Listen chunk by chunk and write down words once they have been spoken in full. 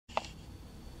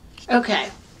Okay,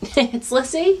 it's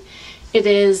Lissy. It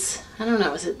is, I don't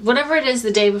know, is it whatever it is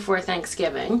the day before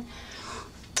Thanksgiving.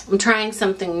 I'm trying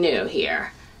something new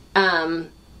here.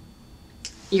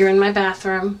 You're in my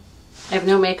bathroom. I have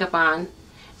no makeup on.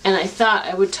 And I thought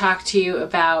I would talk to you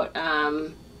about,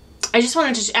 I just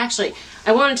wanted to, actually,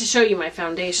 I wanted to show you my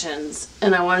foundations.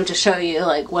 And I wanted to show you,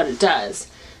 like, what it does.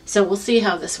 So we'll see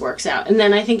how this works out. And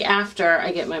then I think after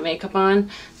I get my makeup on,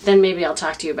 then maybe I'll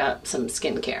talk to you about some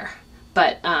skincare.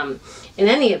 But in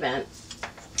any event,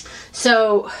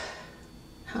 so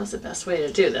how's the best way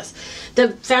to do this?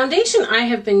 The foundation I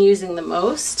have been using the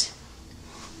most,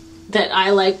 that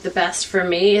I like the best for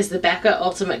me, is the Becca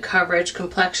Ultimate Coverage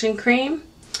Complexion Cream.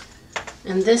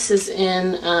 And this is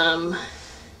in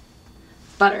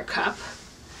Buttercup.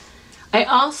 I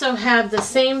also have the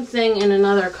same thing in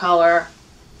another color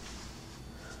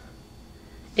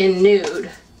in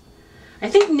Nude. I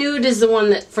think Nude is the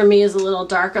one that for me is a little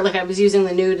darker. Like I was using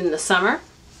the Nude in the summer.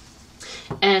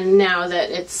 And now that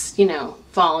it's, you know,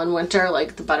 fall and winter,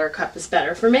 like the Buttercup is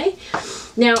better for me.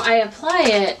 Now I apply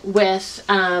it with,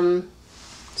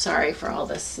 sorry for all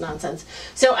this nonsense.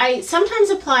 So I sometimes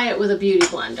apply it with a beauty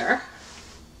blender,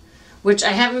 which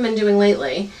I haven't been doing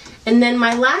lately. And then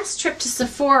my last trip to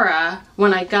Sephora,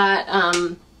 when I got,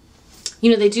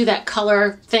 you know, they do that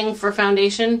color thing for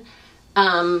foundation.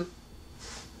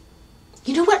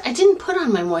 You know what? I didn't put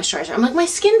on my moisturizer. I'm like, my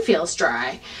skin feels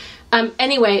dry.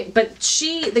 Anyway, but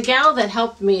the gal that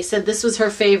helped me said this was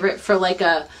her favorite for like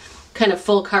a kind of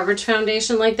full coverage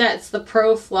foundation like that. It's the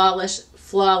Pro Flawless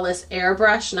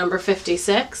Airbrush number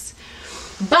 56.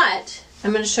 But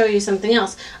I'm going to show you something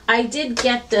else. I did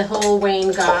get the whole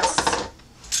Wayne Goss,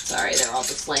 sorry, they're all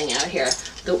just laying out here.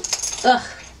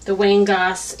 The Wayne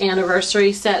Goss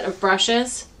anniversary set of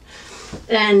brushes.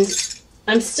 And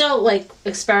I'm still like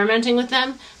experimenting with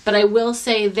them, but I will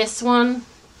say this one,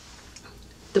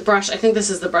 the brush, I think this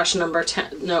is the brush number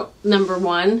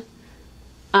 1,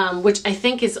 which I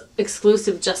think is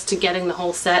exclusive just to getting the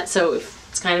whole set, so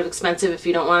it's kind of expensive if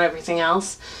you don't want everything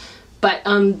else. But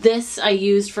this I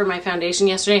used for my foundation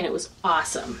yesterday and it was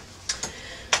awesome.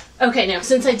 Okay, now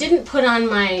since I didn't put on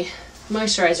my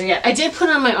moisturizer yet, I did put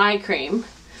on my eye cream,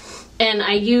 and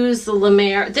I used the La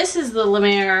Mer, this is the La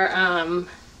Mer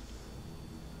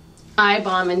Eye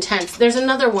Balm Intense. There's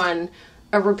another one,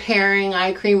 a repairing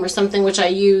eye cream or something, which I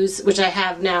use, which I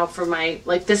have now for my,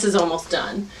 like, this is almost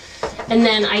done. And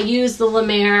then I use the La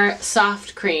Mer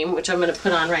Soft Cream, which I'm going to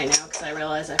put on right now because I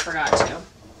realized I forgot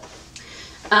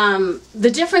to. The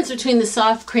difference between the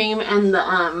soft cream and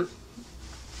the,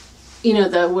 you know,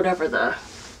 the, whatever the,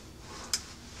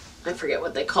 I forget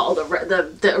what they call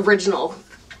the original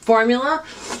formula,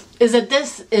 is that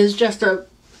this is just a,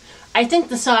 I think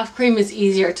the soft cream is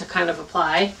easier to kind of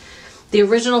apply. The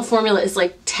original formula is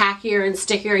like tackier and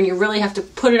stickier, and you really have to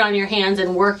put it on your hands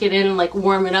and work it in and like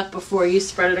warm it up before you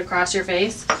spread it across your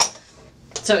face.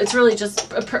 So it's really just,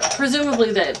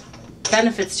 presumably the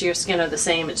benefits to your skin are the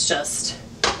same, it's just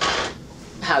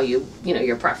how you know,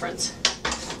 your preference.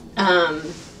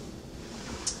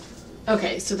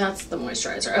 Okay, so that's the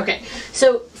moisturizer. Okay,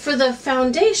 so for the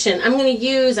foundation, I'm going to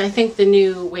use, I think, the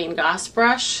new Wayne Goss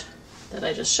brush that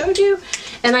I just showed you.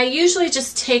 And I usually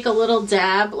just take a little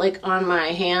dab like on my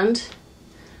hand.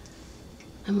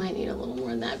 I might need a little more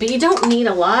than that, but you don't need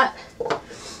a lot.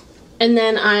 And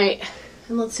then and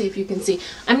let's see if you can see.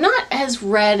 I'm not as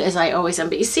red as I always am,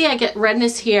 but you see I get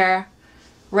redness here,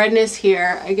 redness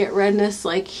here. I get redness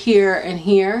like here and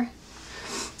here.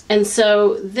 And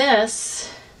so this,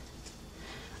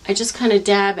 I just kind of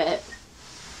dab it,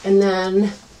 and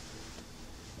then,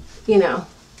 you know,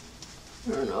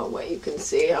 I don't know what you can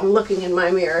see. I'm looking in my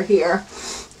mirror here.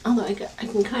 Although I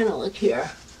can kind of look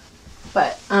here.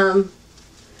 But, and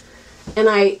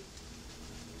I,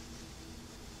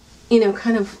 you know,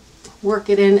 kind of work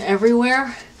it in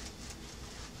everywhere.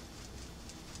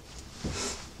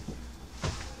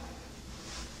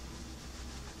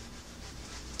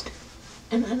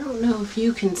 And I don't know if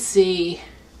you can see,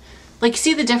 like,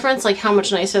 see the difference? Like how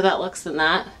much nicer that looks than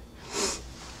that?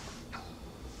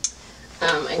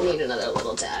 I need another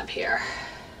little dab here.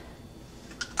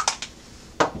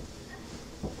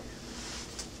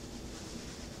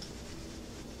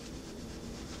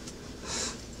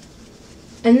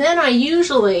 And then I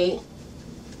usually,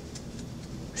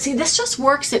 see, this just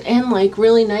works it in like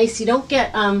really nice. You don't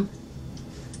get,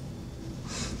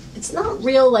 it's not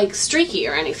real like streaky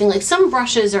or anything. Like some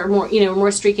brushes are more, you know,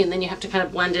 more streaky and then you have to kind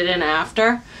of blend it in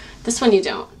after. This one you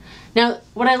don't. Now,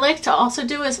 what I like to also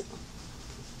do is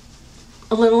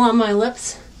a little on my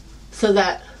lips, so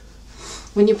that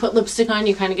when you put lipstick on,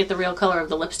 you kind of get the real color of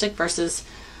the lipstick versus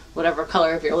whatever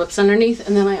color of your lips underneath.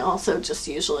 And then I also just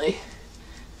usually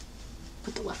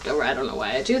put the leftover. I don't know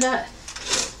why I do that.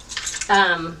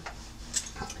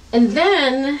 And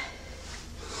then,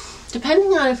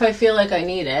 depending on if I feel like I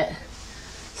need it,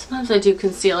 sometimes I do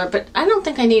concealer, but I don't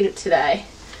think I need it today.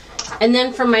 And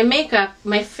then for my makeup,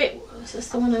 is this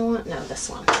the one I want? No, this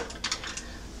one.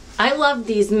 I love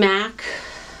these MAC,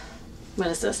 what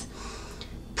is this?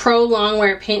 Pro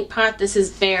Longwear Paint Pot. This is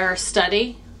Bare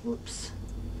Study. Whoops.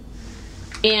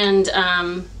 And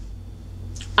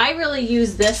I really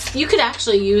use this. You could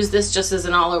actually use this just as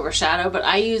an all-over shadow, but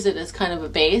I use it as kind of a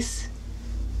base.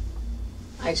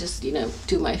 I just, you know,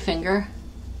 do my finger.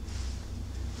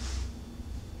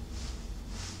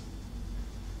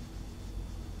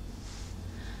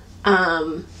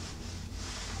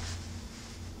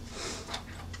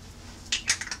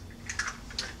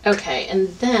 Okay, and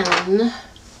then,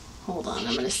 hold on,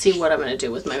 I'm going to see what I'm going to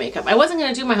do with my makeup. I wasn't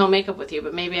going to do my whole makeup with you,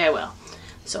 but maybe I will.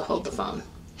 So hold the phone.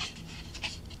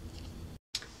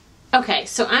 Okay,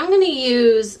 so I'm going to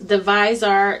use the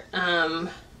Visart,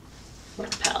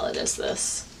 what palette is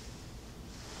this?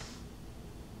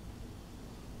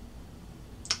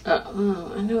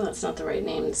 Oh, I know that's not the right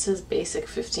name. It says Basic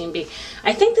 15B.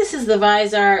 I think this is the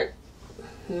Visart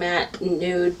Matte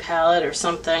Nude palette or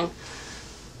something.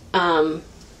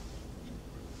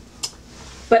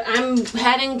 But I'm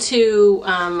heading to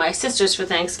my sister's for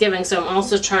Thanksgiving, so I'm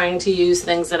also trying to use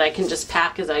things that I can just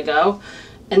pack as I go.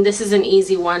 And this is an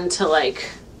easy one to like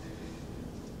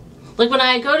when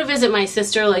I go to visit my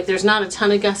sister, like there's not a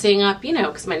ton of gussying up, you know,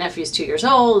 because my nephew's 2 years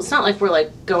old. It's not like we're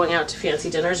like going out to fancy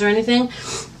dinners or anything.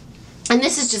 And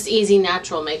this is just easy,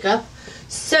 natural makeup.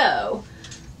 So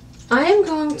I am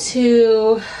going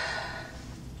to,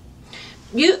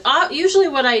 usually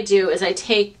what I do is I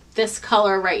take this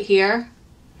color right here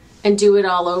and do it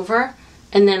all over.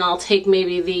 And then I'll take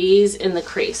maybe these in the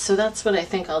crease. So that's what I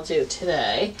think I'll do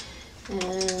today.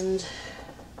 And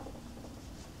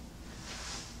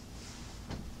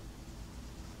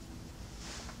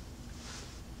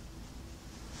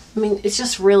I mean, it's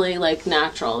just really like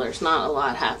natural. There's not a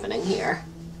lot happening here.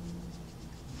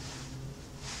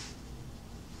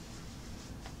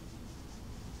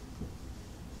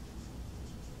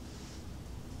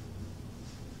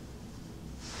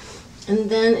 And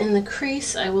then in the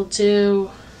crease, I will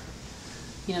do,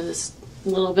 you know, this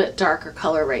little bit darker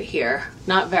color right here.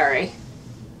 Not very.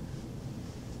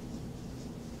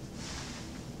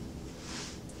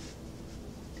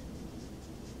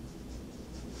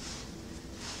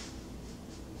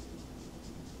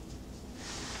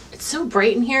 It's so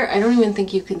bright in here, I don't even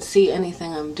think you can see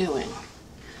anything I'm doing.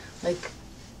 Like,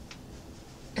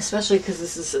 especially because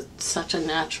this is such a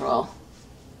natural.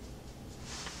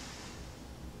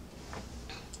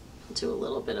 I'll do a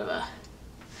little bit of a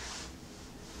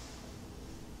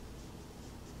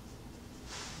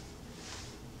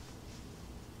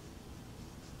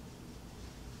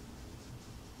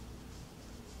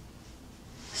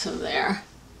so there.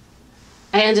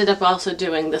 I ended up also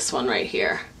doing this one right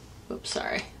here. Oops,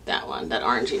 sorry, that one, that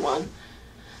orangey one.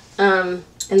 And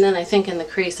then I think in the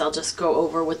crease I'll just go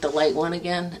over with the light one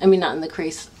again. I mean, not in the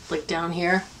crease, like down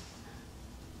here.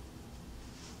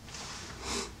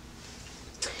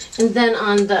 And then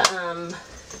on the,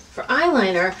 for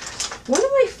eyeliner, one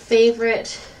of my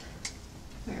favorite,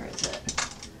 where is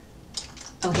it?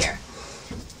 Oh, here.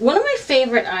 One of my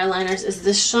favorite eyeliners is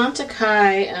this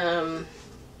Chantecaille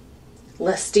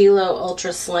L'Estilo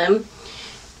Ultra Slim.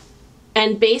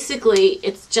 And basically,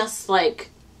 it's just like,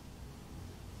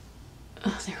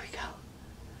 oh, there we go.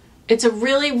 It's a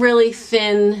really, really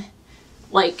thin,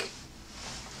 like,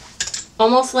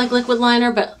 almost like liquid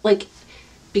liner, but like,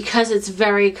 because it's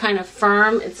very kind of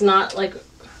firm, it's not like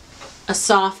a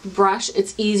soft brush,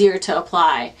 it's easier to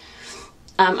apply.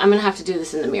 I'm gonna have to do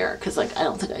this in the mirror because like I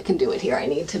don't think I can do it here. I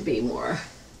need to be more.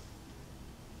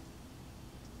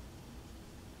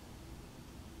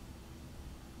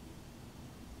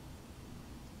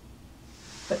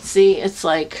 But see, it's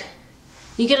like,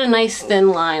 you get a nice thin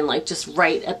line, like just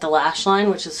right at the lash line,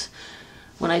 which is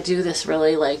when I do this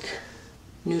really like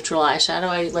neutral eyeshadow,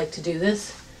 I like to do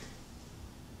this.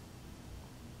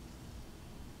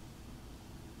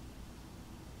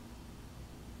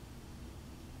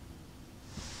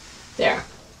 There.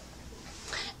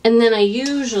 And then I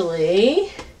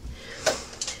usually,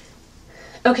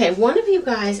 okay, one of you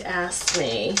guys asked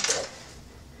me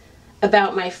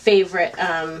about my favorite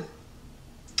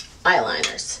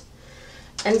eyeliners.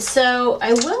 And so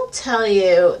I will tell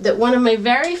you that one of my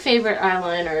very favorite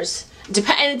eyeliners, and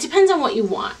it depends on what you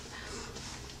want.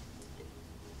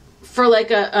 For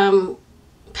like a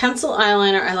pencil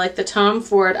eyeliner, I like the Tom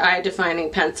Ford Eye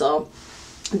Defining Pencil.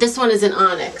 This one is in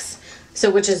onyx, so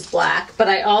which is black, but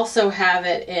I also have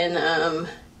it in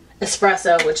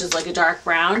espresso, which is like a dark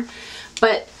brown.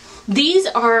 But these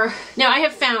are, now I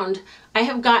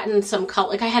have gotten some color,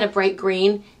 like I had a bright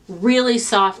green, really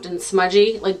soft and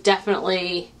smudgy, like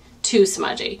definitely too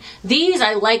smudgy. These,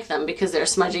 I like them because they're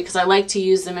smudgy, because I like to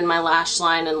use them in my lash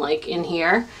line and like in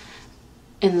here,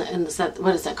 in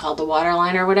what is that called, the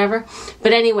waterline or whatever.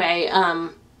 But anyway,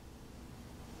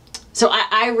 so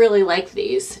I really like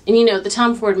these. And you know, the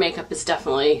Tom Ford makeup is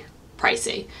definitely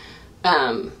pricey.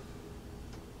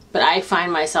 But I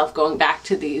find myself going back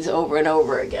to these over and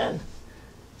over again.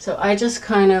 So I just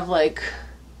kind of like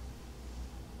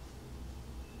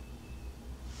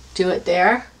do it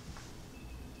there.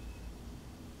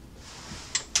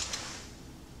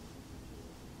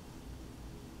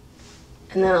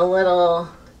 And then a little,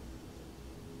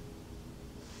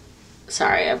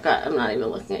 sorry, I'm not even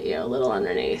looking at you, a little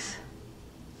underneath.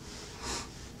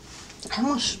 I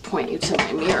almost should point you to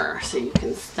my mirror so you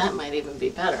can, that might even be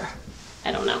better.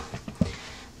 I don't know.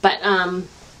 But, oh,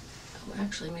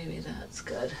 actually maybe that's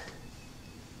good.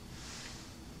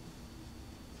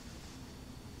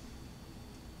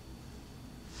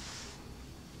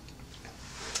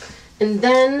 And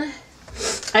then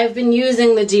I've been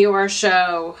using the Dior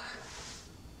Show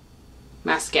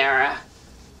mascara.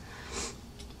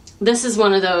 This is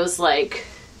one of those, like,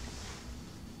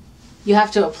 you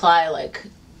have to apply, like,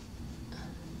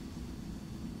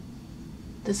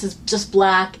 this is just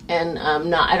black and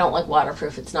I don't like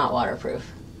waterproof. It's not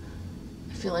waterproof.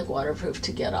 I feel like waterproof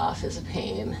to get off is a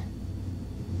pain.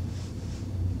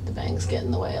 The bangs get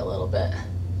in the way a little bit.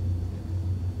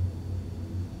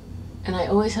 And I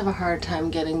always have a hard time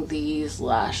getting these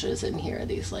lashes in here,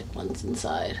 these like ones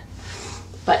inside.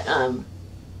 But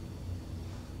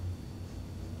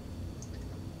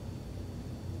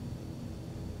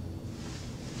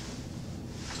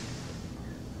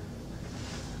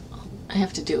I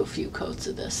have to do a few coats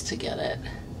of this to get it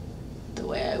the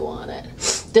way I want it.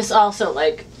 This also,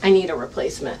 like, I need a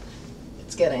replacement.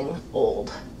 It's getting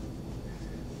old.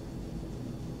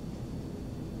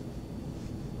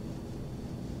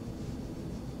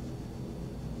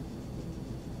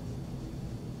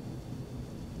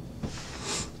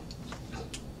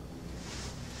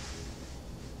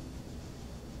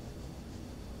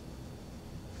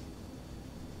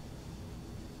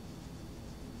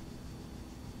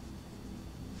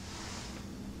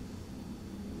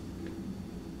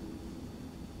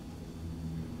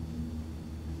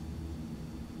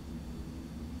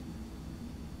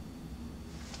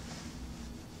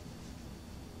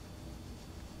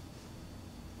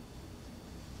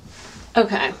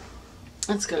 Okay,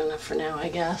 that's good enough for now, I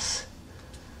guess.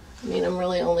 I mean, I'm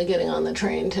really only getting on the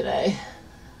train today,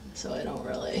 so I don't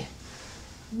really,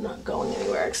 I'm not going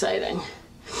anywhere exciting.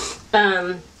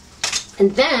 And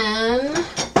then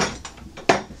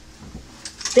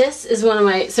this is one of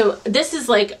my, so this is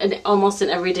like almost an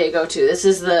everyday go-to. This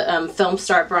is the Film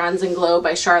Start Bronze and Glow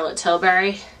by Charlotte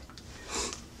Tilbury.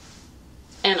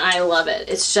 And I love it.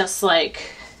 It's just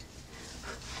like,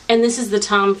 and this is the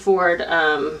Tom Ford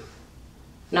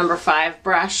number 5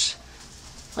 brush,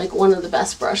 like one of the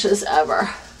best brushes ever.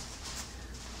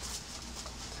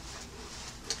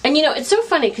 And you know, it's so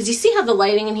funny because you see how the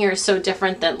lighting in here is so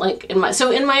different than like in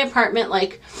my apartment,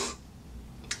 like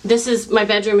this is, my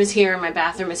bedroom is here and my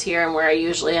bathroom is here, and where I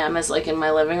usually am is like in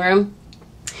my living room.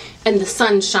 And the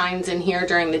sun shines in here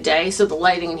during the day, so the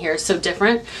lighting in here is so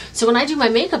different. So when I do my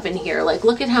makeup in here, like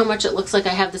look at how much it looks like I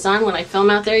have this on. When I film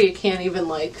out there, you can't even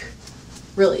like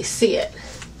really see it.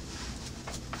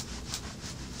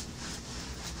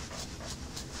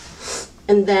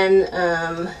 And then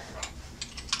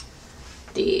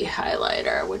the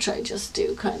highlighter, which I just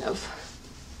do kind of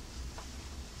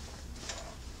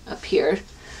up here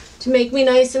to make me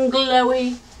nice and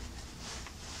glowy.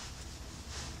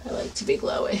 I like to be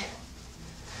glowy.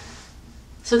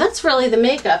 So that's really the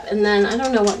makeup. And then I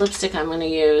don't know what lipstick I'm going to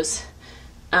use.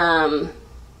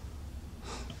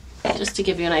 Just to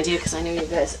give you an idea, because I know you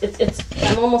guys,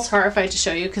 I'm almost horrified to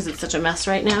show you because it's such a mess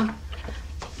right now.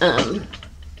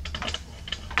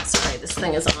 Sorry, this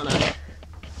thing is on a,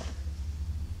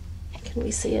 can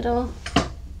we see it all?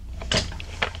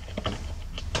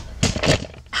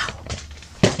 Ow.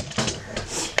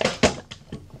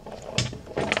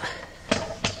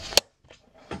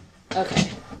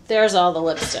 Okay, there's all the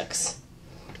lipsticks.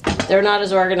 They're not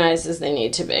as organized as they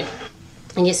need to be.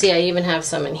 And you see I even have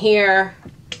some in here.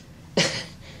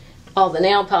 All the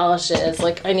nail polishes,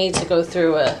 like I need to go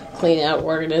through a clean out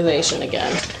organization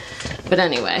again. But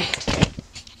anyway.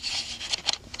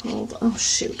 Oh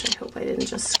shoot, I hope I didn't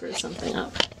just screw something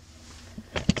up.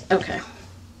 Okay.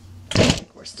 I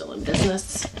think we're still in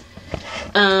business.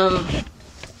 Let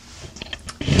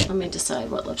me decide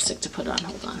what lipstick to put on.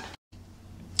 Hold on.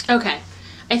 Okay,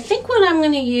 I think what I'm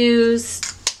going to use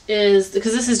is,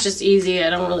 because this is just easy,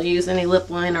 I don't really use any lip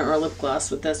liner or lip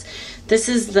gloss with this. This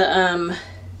is the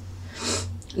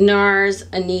NARS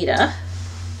Anita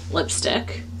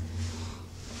lipstick.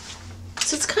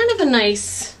 So it's kind of a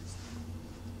nice,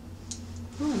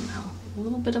 I don't know, a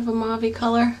little bit of a mauve-y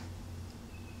color.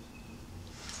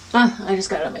 I just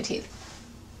got it on my teeth.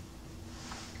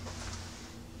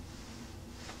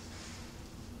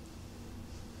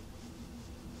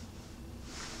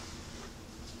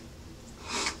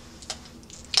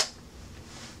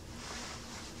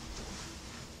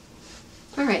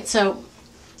 All right, so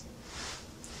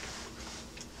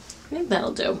I think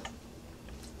that'll do.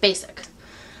 Basic.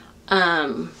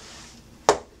 I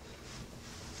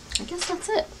guess that's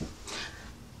it.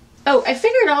 Oh, I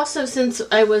figured also, since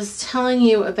I was telling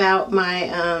you about my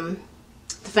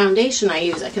the foundation I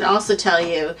use, I could also tell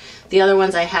you the other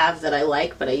ones I have that I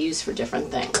like but I use for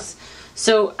different things.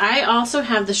 So I also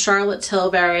have the Charlotte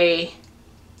Tilbury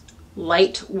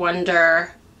Light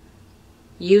Wonder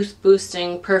Youth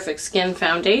Boosting Perfect Skin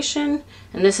Foundation,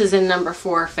 and this is in number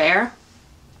 4 Fair.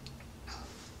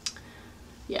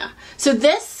 Yeah, so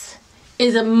this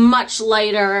is a much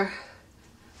lighter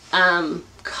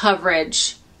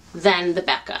coverage than the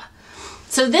Becca.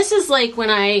 So this is like when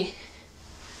I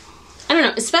don't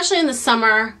know, especially in the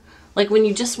summer, like when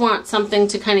you just want something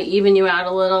to kind of even you out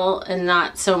a little and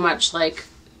not so much like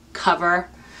cover.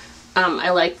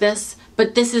 I like this,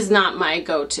 but this is not my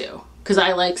go-to because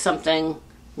I like something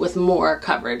with more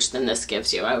coverage than this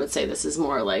gives you. I would say this is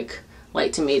more like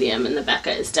light to medium, and the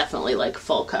Becca is definitely like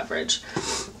full coverage.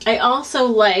 I also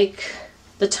like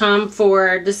the Tom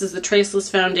Ford, this is the Traceless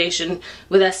Foundation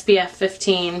with SPF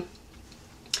 15.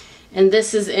 And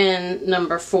this is in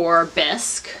number 4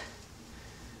 Bisque.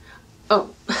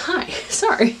 Oh, hi,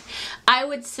 sorry. I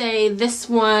would say this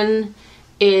one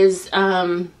is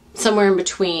somewhere in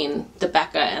between the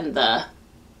Becca and the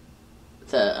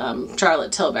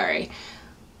Charlotte Tilbury.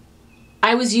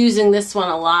 I was using this one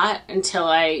a lot until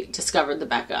I discovered the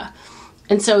Becca.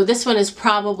 And so this one is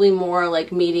probably more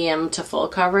like medium to full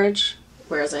coverage,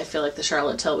 whereas I feel like the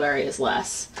Charlotte Tilbury is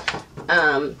less.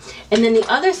 And then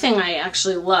the other thing I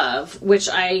actually love, which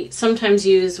I sometimes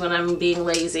use when I'm being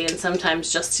lazy and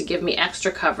sometimes just to give me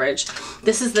extra coverage,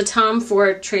 this is the Tom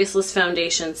Ford Traceless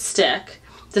Foundation Stick.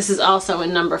 This is also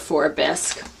in number 4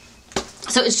 Bisque.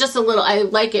 So it's just a little, I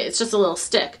like it, it's just a little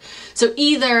stick. So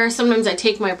either sometimes I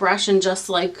take my brush and just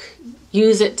like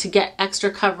use it to get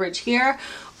extra coverage here,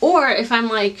 or if I'm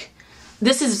like,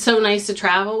 this is so nice to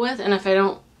travel with, and if I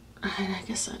don't, I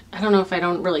guess, I don't know if I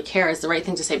don't really care is the right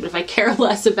thing to say, but if I care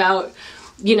less about,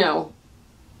 you know,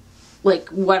 like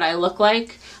what I look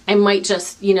like, I might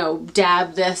just, you know,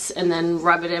 dab this and then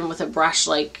rub it in with a brush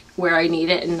like where I need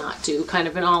it and not do kind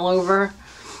of an all over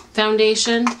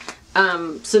foundation.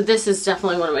 So this is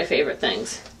definitely one of my favorite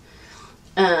things.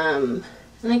 And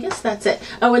I guess that's it.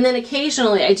 Oh, and then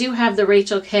occasionally I do have the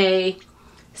Rachel K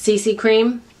CC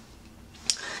cream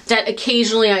that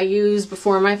occasionally I use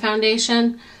before my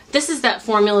foundation. This is that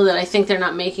formula that I think they're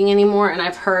not making anymore, and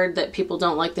I've heard that people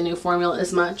don't like the new formula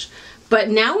as much. But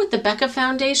now with the Becca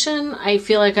foundation, I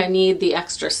feel like I need the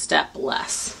extra step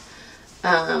less.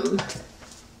 And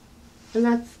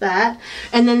that's that.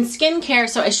 And then skincare,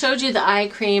 so I showed you the eye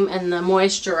cream and the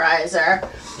moisturizer.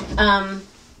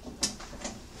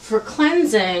 For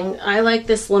cleansing, I like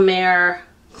this La Mer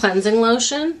cleansing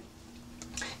lotion.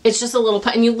 It's just a little,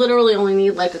 and you literally only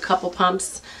need like a couple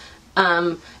pumps.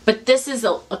 But this is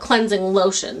a cleansing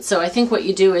lotion. So I think what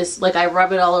you do is, like, I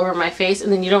rub it all over my face,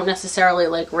 and then you don't necessarily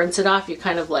like rinse it off. You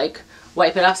kind of like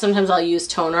wipe it off. Sometimes I'll use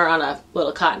toner on a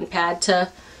little cotton pad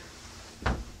to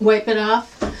wipe it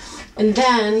off. And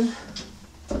then,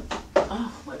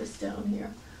 oh, what is down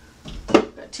here?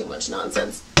 Got too much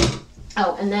nonsense.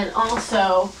 Oh, and then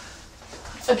also,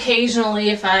 occasionally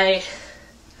if I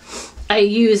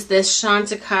use this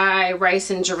Chantecaille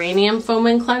Rice and Geranium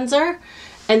Foaming Cleanser.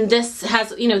 And this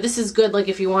has, you know, this is good like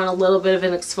if you want a little bit of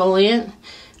an exfoliant.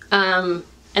 And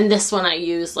this one I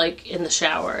use like in the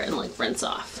shower and like rinse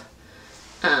off.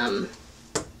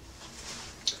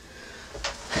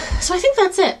 So I think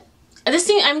that's it. This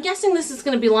thing, I'm guessing this is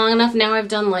going to be long enough. Now I've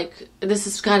done like, this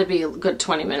has got to be a good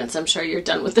 20 minutes. I'm sure you're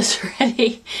done with this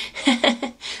already.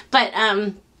 But,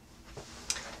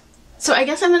 so I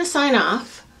guess I'm going to sign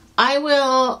off. I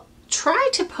will try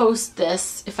to post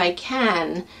this, if I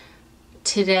can,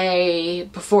 today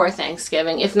before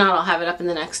Thanksgiving. If not, I'll have it up in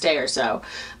the next day or so.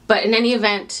 But in any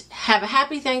event, have a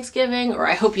happy Thanksgiving, or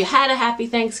I hope you had a happy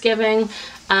Thanksgiving.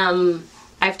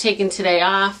 I've taken today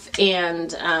off,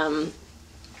 and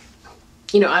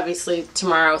you know, obviously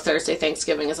tomorrow, Thursday,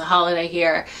 Thanksgiving is a holiday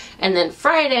here, and then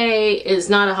Friday is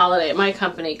not a holiday at my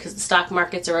company because the stock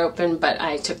markets are open, but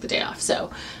I took the day off. So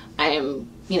I am,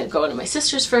 you know, going to my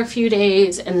sister's for a few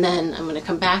days, and then I'm going to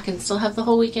come back and still have the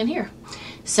whole weekend here.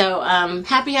 So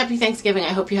happy Thanksgiving. I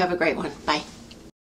hope you have a great one. Bye.